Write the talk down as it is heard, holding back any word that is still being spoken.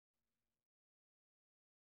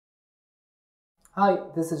Hi,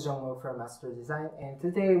 this is Jungwoo from Astrodesign, and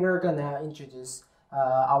today we're gonna introduce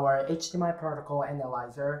our HDMI protocol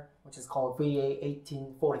analyzer, which is called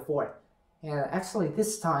VA-1844. And actually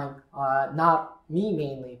this time, not me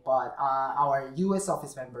mainly, but our US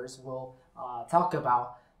office members will talk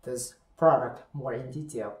about this product more in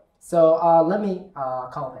detail. So let me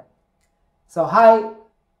comment. So hi,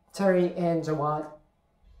 Terry and Jawad.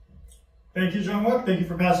 Thank you, Jungwook. Thank you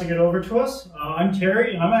for passing it over to us. I'm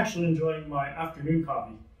Terry, and I'm actually enjoying my afternoon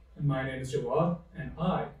coffee. And my name is Jawad, and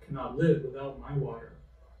I cannot live without my water.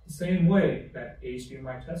 The same way that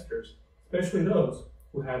HDMI testers, especially those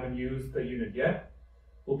who haven't used the unit yet,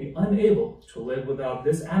 will be unable to live without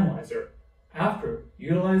this analyzer after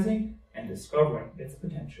utilizing and discovering its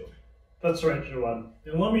potential. That's right, Jawad.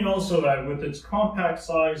 And let me also add, with its compact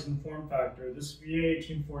size and form factor, this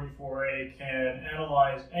VA-1844A can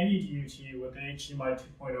analyze any DUT with the HDMI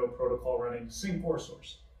 2.0 protocol running sync core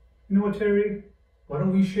source. You know what, Terry? Why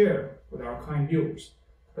don't we share with our kind viewers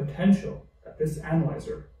the potential that this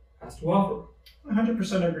analyzer has to offer?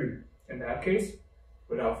 100% agree. In that case,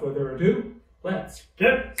 without further ado, let's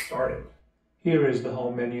get started. Here is the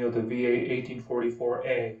home menu of the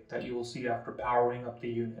VA-1844A that you will see after powering up the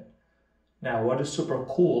unit. Now, what is super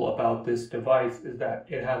cool about this device is that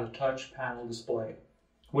it has a touch panel display,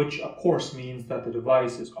 which of course means that the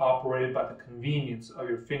device is operated by the convenience of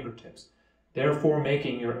your fingertips, therefore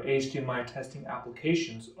making your HDMI testing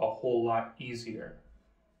applications a whole lot easier.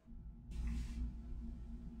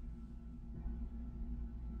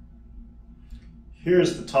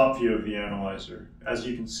 Here's the top view of the analyzer. As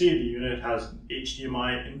you can see, the unit has an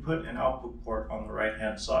HDMI input and output port on the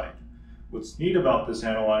right-hand side. What's neat about this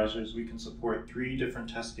analyzer is we can support 3 different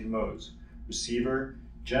testing modes: receiver,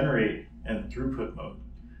 generate, and throughput mode.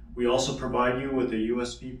 We also provide you with a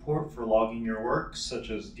USB port for logging your work,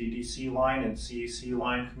 such as DDC line and CAC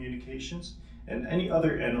line communications, and any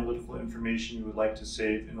other analytical information you would like to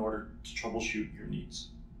save in order to troubleshoot your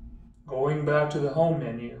needs. Going back to the home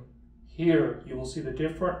menu, here you will see the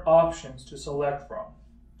different options to select from.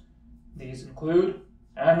 These include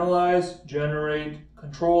Analyze, Generate,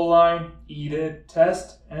 Control Line, Edit,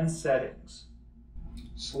 Test, and Settings.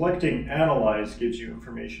 Selecting Analyze gives you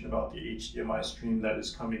information about the HDMI stream that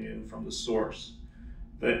is coming in from the source.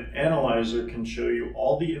 The analyzer can show you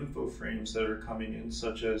all the info frames that are coming in,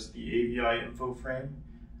 such as the AVI info frame,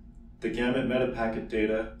 the gamut metapacket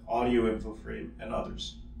data, audio info frame, and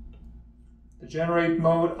others. The Generate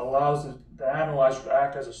mode allows the analyzer to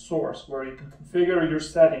act as a source where you can configure your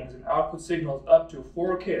settings and output signals up to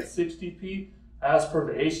 4K at 60p as per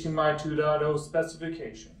the HDMI 2.0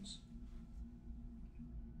 specifications.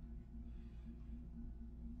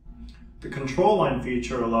 The control line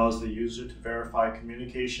feature allows the user to verify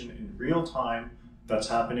communication in real time that's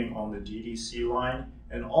happening on the DDC line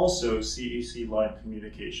and also CAC line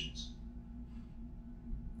communications.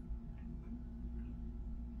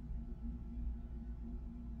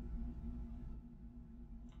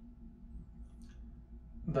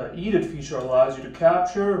 The Edit feature allows you to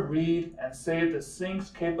capture, read, and save the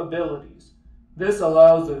sync's capabilities. This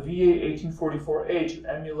allows the VA-1844A to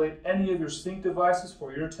emulate any of your sync devices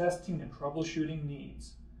for your testing and troubleshooting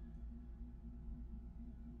needs.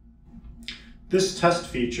 This test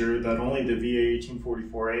feature that only the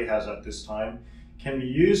VA-1844A has at this time can be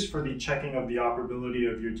used for the checking of the operability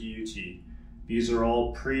of your DUT. These are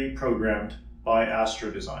all pre-programmed by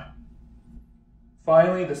Astrodesign.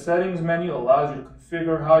 Finally, the Settings menu allows you to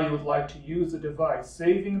configure how you would like to use the device,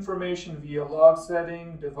 saving information via log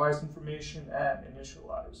setting, device information, and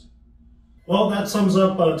initialize. Well, that sums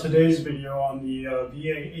up today's video on the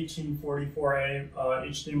VA-1844A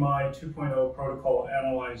HDMI 2.0 protocol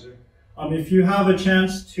analyzer. If you have a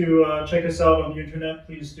chance to check us out on the internet,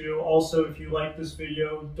 please do. Also, if you like this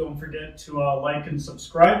video, don't forget to like and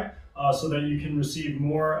subscribe so that you can receive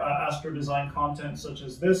more Astrodesign content such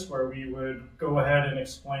as this, where we would go ahead and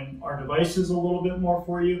explain our devices a little bit more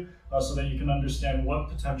for you so that you can understand what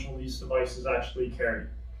potential these devices actually carry.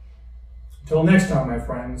 Until next time, my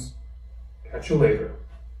friends, catch you later.